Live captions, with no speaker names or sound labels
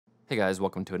Hey guys,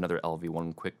 welcome to another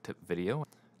LV1 quick tip video.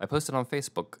 I posted on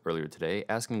Facebook earlier today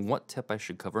asking what tip I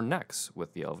should cover next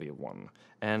with the LV1.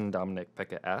 And Dominic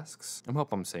Pekka asks, I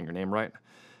hope I'm saying your name right,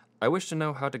 I wish to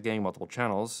know how to gang multiple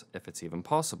channels, if it's even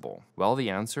possible. Well, the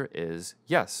answer is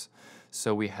yes.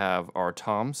 So we have our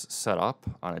toms set up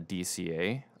on a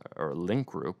DCA, or link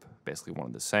group, basically one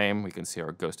and the same. We can see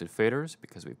our ghosted faders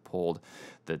because we pulled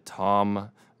the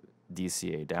tom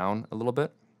DCA down a little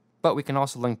bit. But we can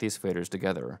also link these faders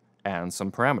together and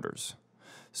some parameters.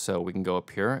 So we can go up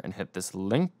here and hit this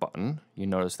link button. You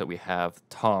notice that we have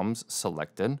toms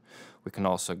selected. We can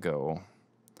also go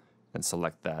and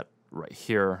select that right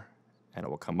here and it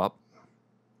will come up.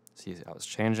 See how it's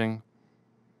changing.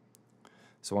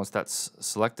 So once that's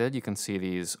selected, you can see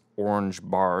these orange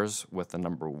bars with the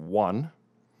number 1.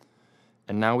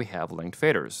 And now we have linked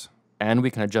faders. And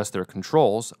we can adjust their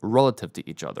controls relative to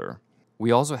each other. We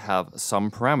also have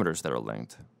some parameters that are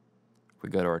linked. If we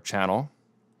go to our channel,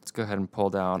 let's go ahead and pull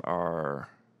down our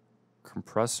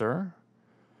compressor.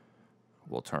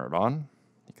 We'll turn it on.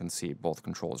 You can see both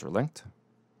controls are linked.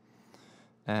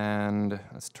 And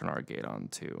let's turn our gate on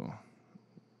too.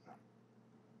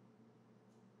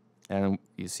 And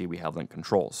you see we have linked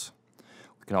controls.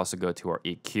 We can also go to our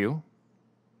EQ,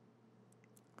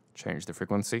 change the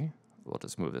frequency. We'll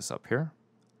just move this up here.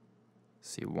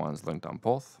 C1's linked on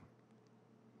both.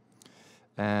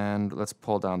 And let's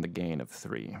pull down the gain of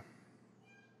 3.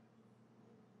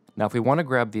 Now if we want to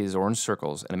grab these orange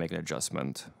circles and make an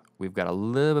adjustment, we've got a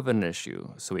little bit of an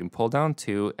issue. So we can pull down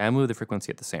 2 and move the frequency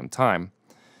at the same time.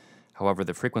 However,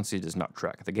 the frequency does not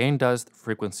track. The gain does, the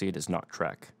frequency does not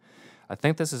track. I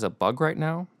think this is a bug right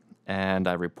now, and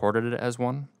I reported it as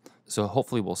one. So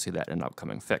hopefully we'll see that in an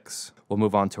upcoming fix. We'll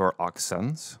move on to our aux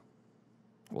sends.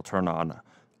 We'll turn on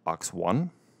aux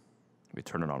 1. We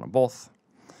turn it on both.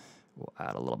 We'll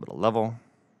add a little bit of level.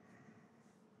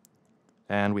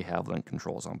 And we have link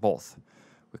controls on both.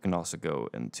 We can also go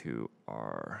into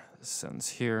our sends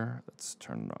here. Let's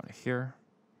turn it on here.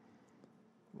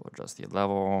 We'll adjust the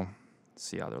level,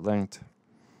 see how they're linked.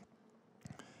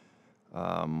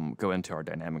 Go into our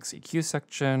dynamics EQ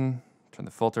section, turn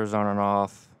the filters on and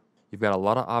off. You've got a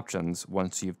lot of options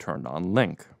once you've turned on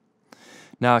link.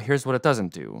 Now here's what it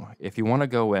doesn't do. If you want to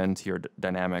go into your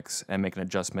dynamics and make an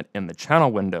adjustment in the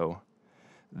channel window,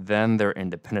 then they're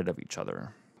independent of each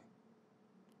other.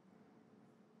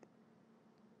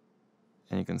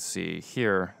 And you can see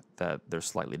here that they're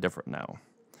slightly different now.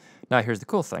 Now here's the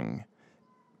cool thing.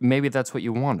 Maybe that's what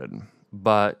you wanted,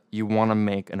 but you want to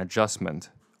make an adjustment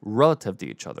relative to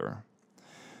each other.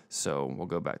 So we'll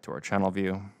go back to our channel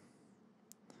view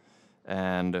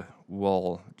and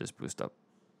we'll just boost up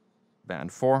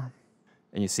band 4.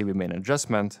 And you see we made an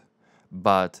adjustment,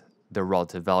 but they're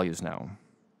relative values now.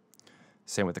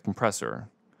 Same with the compressor.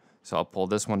 So I'll pull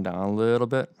this one down a little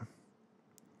bit.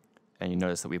 And you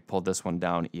notice that we pulled this one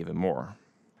down even more.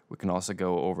 We can also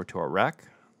go over to our rack.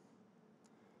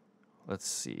 Let's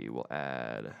see, we'll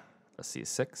add a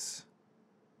C6.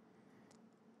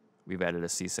 We've added a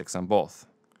C6 on both.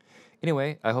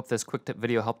 Anyway, I hope this quick tip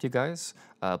video helped you guys.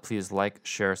 Please like,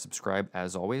 share, subscribe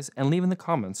as always, and leave in the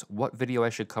comments what video I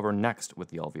should cover next with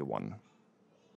the LV1.